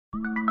Hey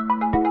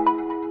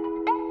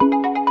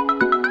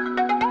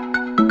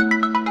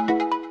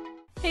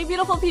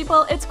beautiful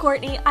people, it's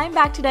Courtney. I'm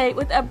back today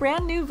with a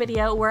brand new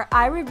video where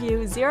I review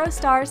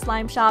 0-star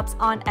slime shops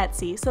on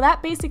Etsy. So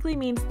that basically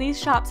means these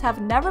shops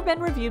have never been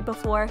reviewed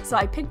before, so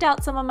I picked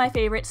out some of my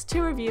favorites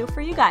to review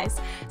for you guys.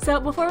 So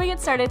before we get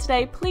started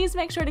today, please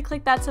make sure to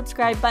click that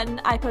subscribe button.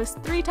 I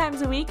post 3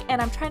 times a week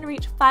and I'm trying to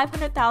reach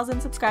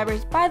 500,000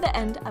 subscribers by the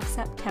end of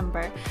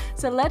September.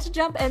 So let's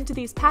jump into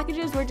these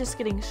packages. We're just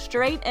getting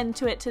straight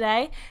into it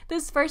today.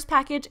 This first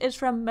package is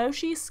from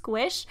Moshi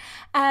Squish,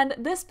 and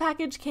this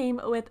package came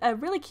with a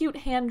really cute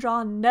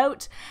hand-drawn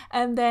note,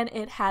 and then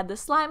it had the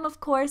slime, of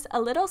course, a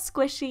little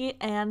squishy,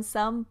 and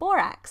some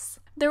borax.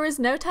 There was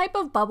no type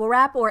of bubble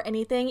wrap or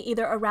anything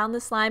either around the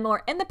slime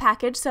or in the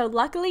package, so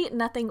luckily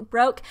nothing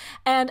broke,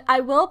 and I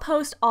will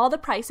post all the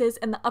prices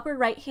in the upper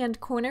right hand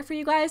corner for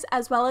you guys,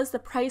 as well as the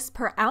price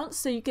per ounce,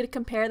 so you could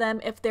compare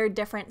them if they're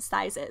different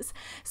sizes.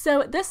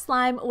 So this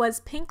slime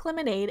was pink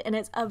lemonade, and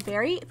it's a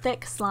very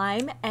thick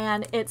slime,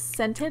 and it's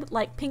scented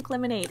like pink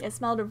lemonade. It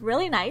smelled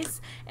really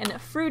nice and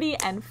fruity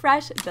and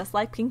fresh, just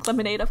like pink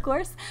lemonade, of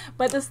course,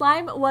 but the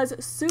slime was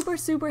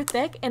super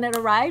thick, and it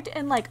arrived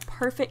in like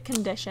perfect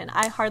condition.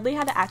 I hardly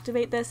had to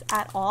activate this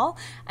at all,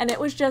 and it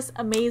was just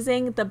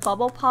amazing. The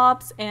bubble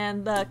pops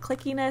and the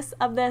clickiness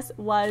of this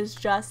was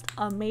just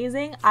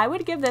amazing. I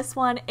would give this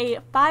one a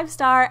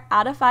 5-star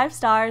out of 5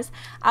 stars.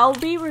 I'll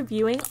be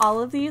reviewing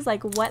all of these,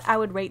 like what I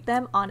would rate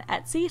them on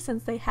Etsy,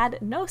 since they had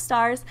no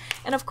stars,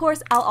 and of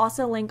course I'll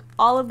also link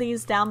all of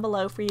these down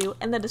below for you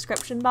in the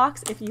description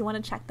box if you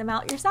want to check them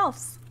out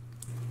yourselves.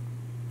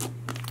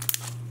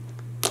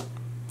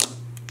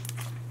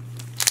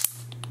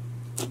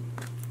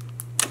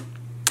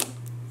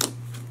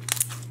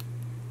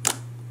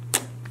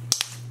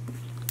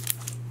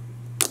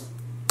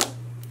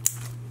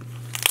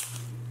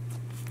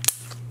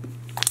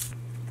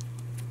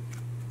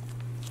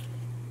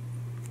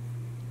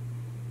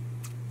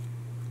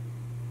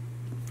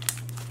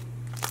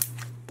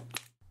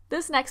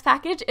 This next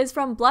package is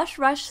from Blush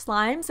Rush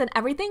Slimes, and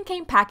everything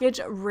came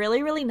packaged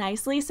really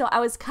nicely, so I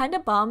was kind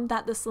of bummed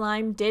that the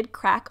slime did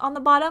crack on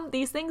the bottom.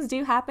 These things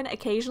do happen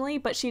occasionally,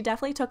 but she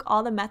definitely took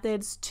all the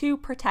methods to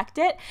protect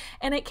it,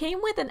 and it came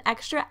with an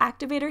extra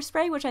activator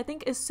spray, which I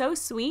think is so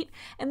sweet,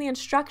 and the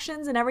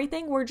instructions and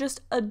everything were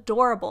just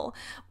adorable.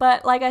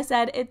 But like I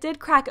said, it did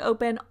crack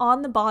open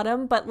on the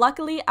bottom, but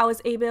luckily I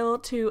was able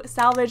to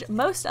salvage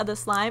most of the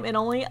slime and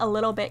only a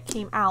little bit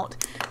came out.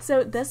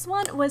 So this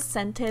one was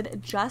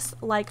scented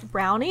just like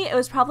brownie. It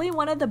was probably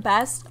one of the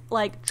best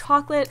like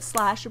chocolate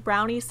slash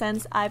brownie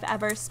scents I've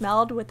ever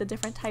smelled with the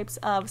different types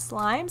of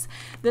slimes.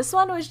 This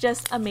one was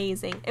just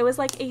amazing. It was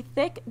like a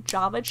thick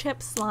Java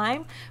chip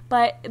slime,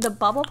 but the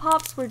bubble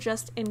pops were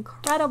just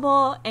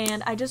incredible,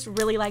 and I just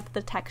really liked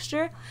the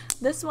texture.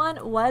 This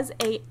one was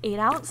a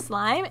 8-ounce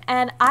slime,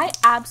 and I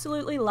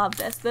absolutely love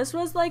this. This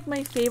was like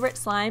my favorite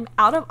slime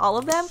out of all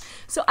of them,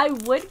 so I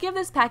would give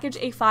this package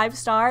a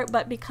 5-star,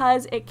 but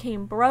because it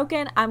came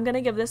broken, I'm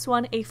gonna give this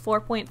one a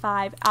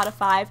 4.5 out of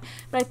 5.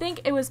 But I think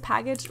it was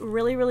packaged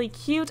really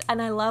cute,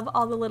 and I love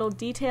all the little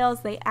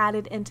details they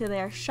added into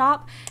their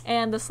shop,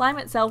 and the slime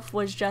itself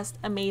was just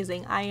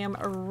amazing. I am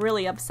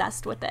really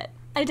obsessed with it.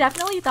 I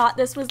definitely thought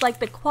this was like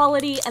the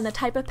quality and the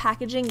type of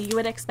packaging you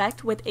would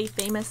expect with a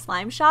famous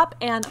slime shop,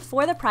 and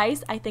for the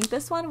price, I think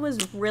this one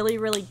was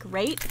really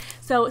great.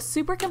 So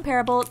super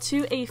comparable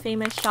to a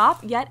famous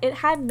shop, yet it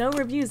had no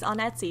reviews on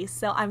Etsy,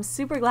 so I'm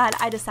super glad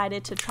I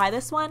decided to try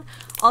this one.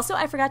 Also,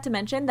 I forgot to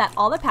mention that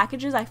all the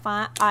packages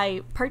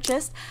I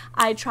purchased,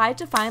 I tried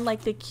to find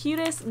like the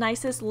cutest,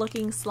 nicest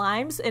looking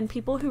slimes and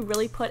people who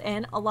really put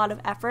in a lot of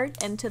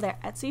effort into their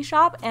Etsy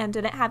shop and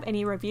didn't have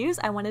any reviews.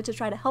 I wanted to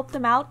try to help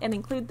them out and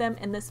include them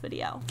in this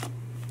video.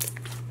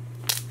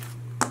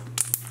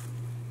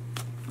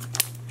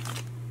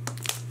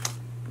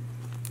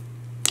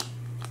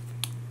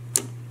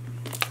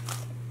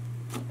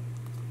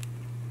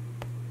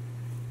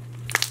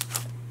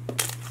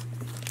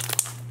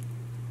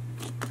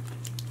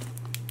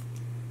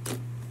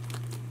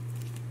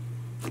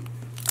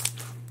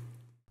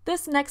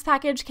 This next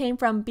package came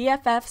from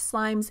BFF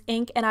Slimes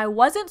Inc., and I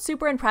wasn't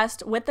super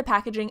impressed with the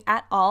packaging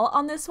at all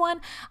on this one.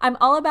 I'm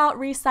all about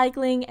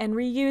recycling and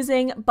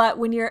reusing, but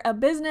when you're a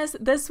business,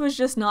 this was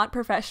just not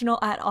professional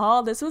at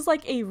all. This was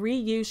like a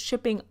reused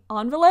shipping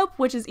envelope,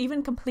 which is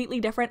even completely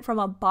different from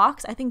a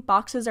box. I think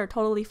boxes are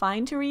totally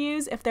fine to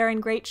reuse if they're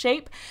in great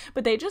shape,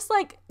 but they just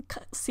like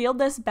sealed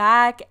this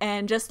back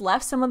and just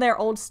left some of their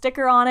old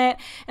sticker on it,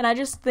 and I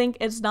just think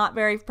it's not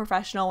very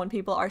professional when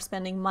people are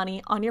spending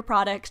money on your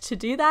product to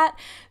do that.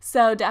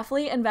 So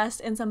definitely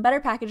invest in some better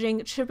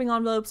packaging. Shipping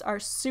envelopes are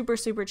super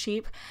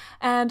cheap,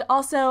 and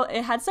also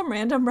it had some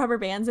random rubber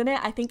bands in it.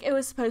 I think it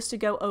was supposed to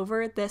go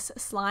over this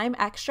slime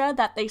extra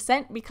that they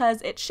sent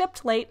because it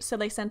shipped late, so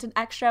they sent an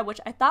extra, which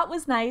I thought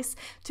was nice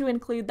to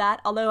include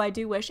that, although I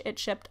do wish it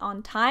shipped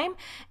on time.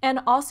 And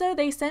also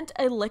they sent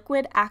a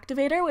liquid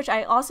activator, which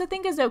I also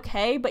think is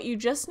okay, but you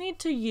just need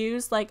to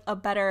use like a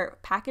better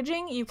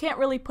packaging. You can't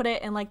really put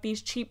it in like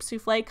these cheap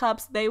souffle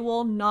cups. They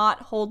will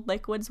not hold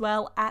liquids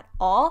well at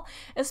all,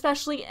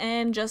 especially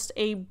in just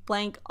a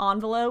blank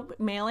envelope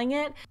mailing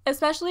it.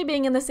 Especially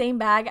being in the same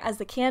bag as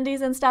the candies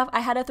and stuff,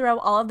 I had to throw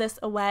all of this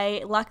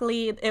away.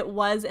 Luckily, it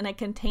was in a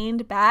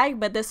contained bag,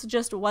 but this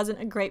just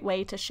wasn't a great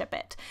way to ship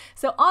it.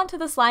 So on to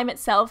the slime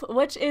itself,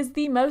 which is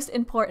the most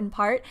important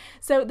part.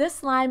 So this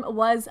slime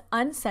was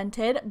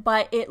unscented,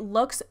 but it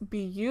looks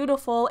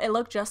beautiful. It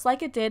looked just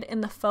like it did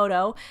in the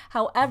photo.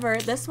 However,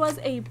 this was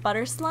a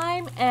butter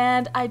slime,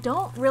 and I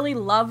don't really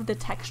love the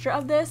texture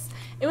of this.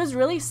 It was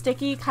really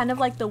sticky, kind of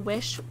like the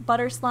Wish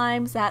butter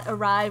slimes that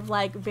arrive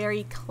like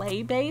very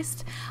clay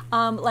based.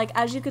 Like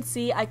as you could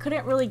see, I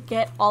couldn't really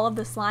get all of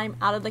the slime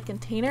out of the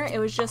container. It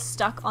was just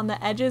stuck on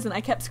the edges, and I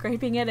kept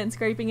scraping it,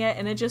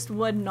 and it just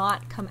would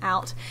not come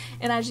out.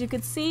 And as you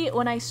could see,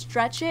 when I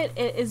stretch it,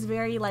 it is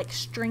very like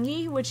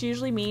stringy, which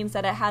usually means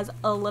that it has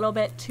a little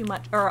bit too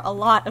much, or a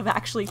lot of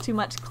actually too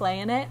much clay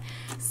in it.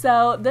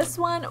 So this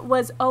one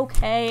was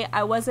okay.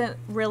 I wasn't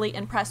really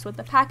impressed with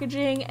the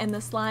packaging, and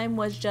the slime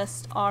was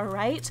just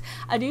alright.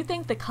 I do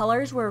think the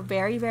colors were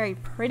very, very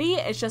pretty.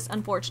 It's just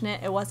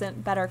unfortunate it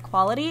wasn't better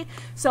quality.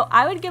 So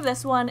I would give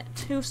this one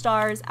 2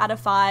 stars out of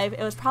 5.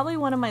 It was probably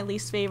one of my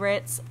least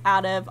favorites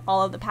out of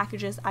all of the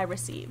packages I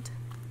received.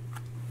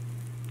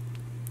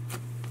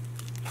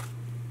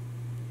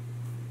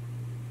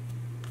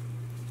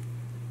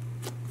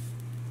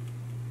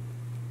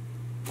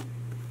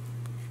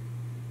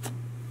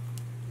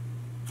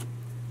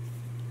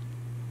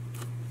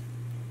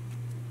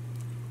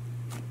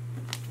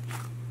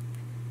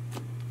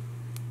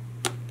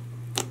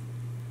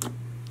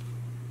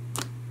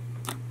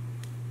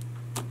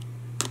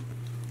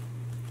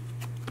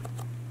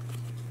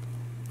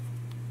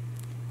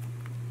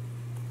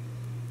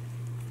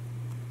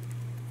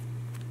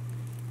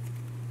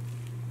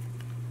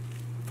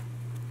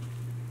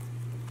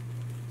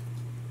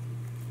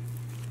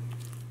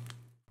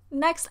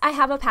 Next, I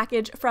have a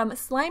package from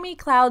Slimy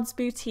Clouds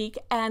Boutique,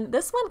 and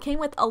this one came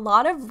with a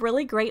lot of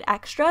really great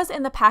extras,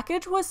 and the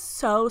package was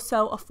so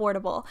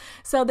affordable.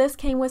 So this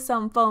came with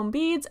some foam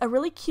beads, a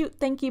really cute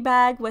thank you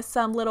bag with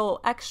some little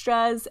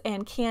extras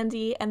and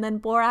candy, and then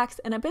borax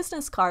and a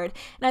business card.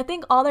 And I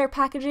think all their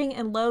packaging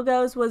and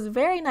logos was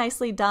very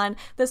nicely done.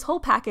 This whole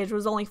package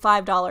was only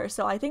 $5,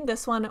 so I think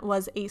this one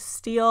was a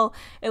steal.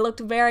 It looked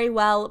very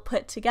well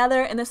put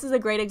together, and this is a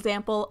great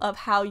example of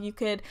how you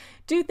could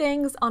do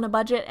things on a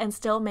budget and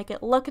still make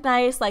it look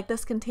nice. Like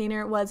this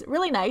container was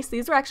really nice.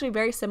 These were actually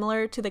very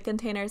similar to the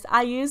containers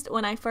I used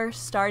when I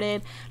first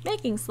started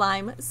making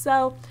slime.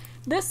 So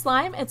this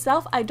slime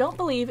itself, I don't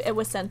believe it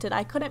was scented.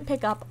 I couldn't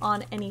pick up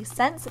on any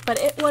scents, but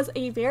it was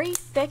a very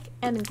thick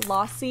and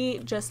glossy,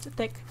 just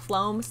thick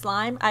foam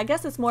slime. I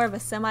guess it's more of a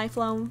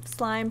semi-foam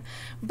slime,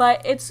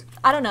 but it's,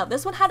 I don't know,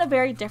 this one had a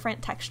very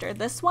different texture.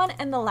 This one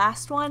and the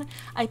last one,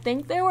 I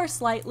think they were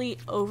slightly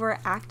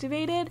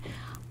over-activated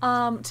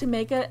to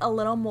make it a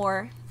little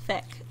more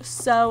thick.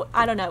 So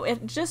I don't know,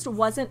 it just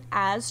wasn't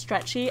as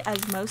stretchy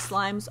as most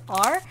slimes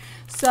are.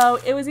 So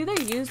it was either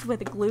used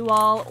with glue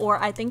all,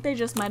 or I think they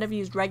just might have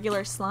used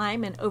regular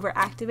slime and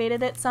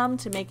over-activated it some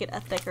to make it a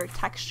thicker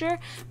texture.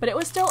 But it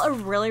was still a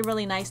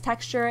really nice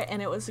texture,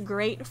 and it was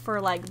great for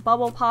like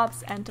bubble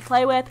pops and to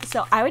play with.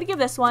 So I would give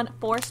this one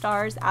 4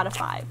 stars out of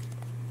 5.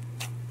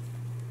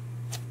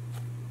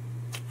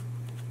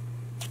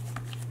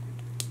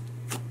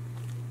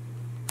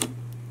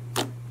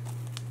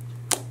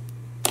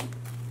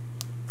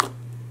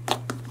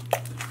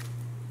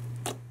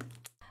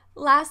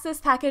 Last, this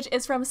package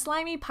is from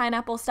Slimy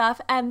Pineapple Stuff,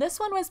 and this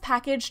one was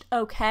packaged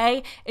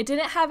okay. It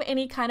didn't have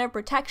any kind of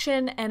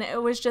protection, and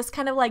it was just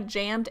kind of like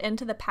jammed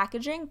into the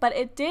packaging, but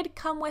it did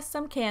come with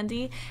some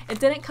candy.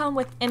 It didn't come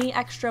with any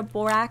extra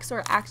borax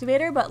or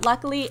activator, but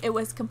luckily it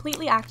was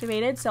completely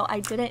activated, so I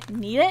didn't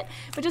need it.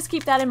 But just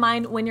keep that in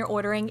mind when you're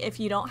ordering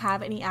if you don't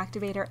have any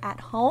activator at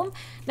home.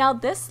 Now,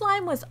 this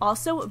slime was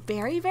also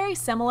very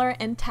similar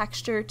in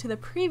texture to the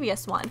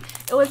previous one.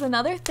 It was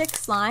another thick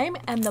slime,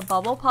 and the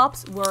bubble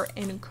pops were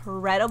incredible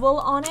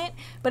on it,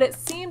 but it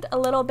seemed a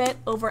little bit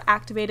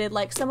over-activated,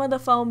 like some of the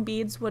foam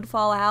beads would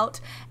fall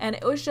out, and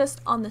it was just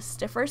on the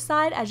stiffer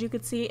side. As you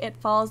could see, it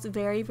falls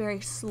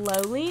very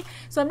slowly.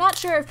 So I'm not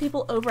sure if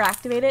people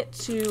over-activate it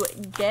to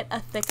get a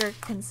thicker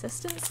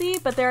consistency,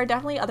 but there are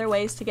definitely other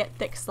ways to get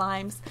thick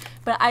slimes.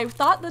 But I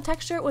thought the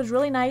texture was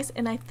really nice,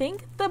 and I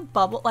think the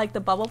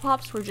bubble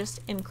pops were just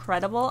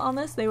incredible on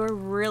this. They were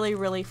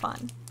really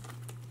fun.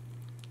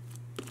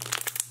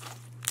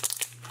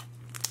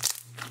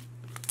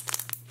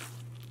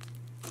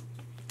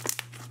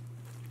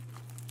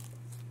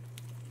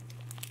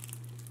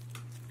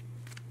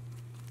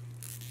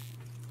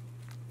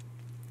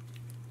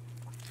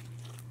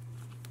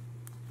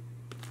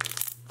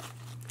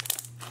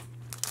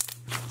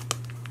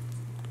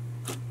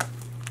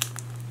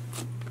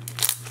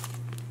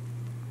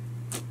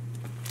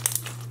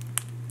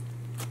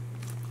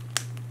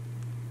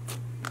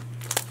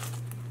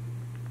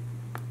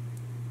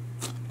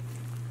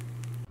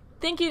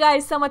 Thank you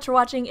guys so much for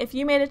watching. If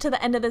you made it to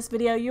the end of this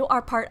video, you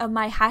are part of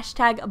my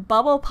hashtag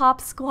Bubble Pop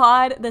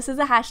Squad. This is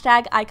a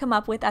hashtag I come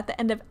up with at the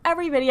end of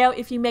every video.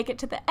 If you make it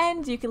to the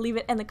end, you can leave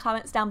it in the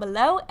comments down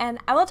below, and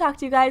I will talk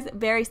to you guys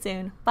very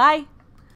soon. Bye!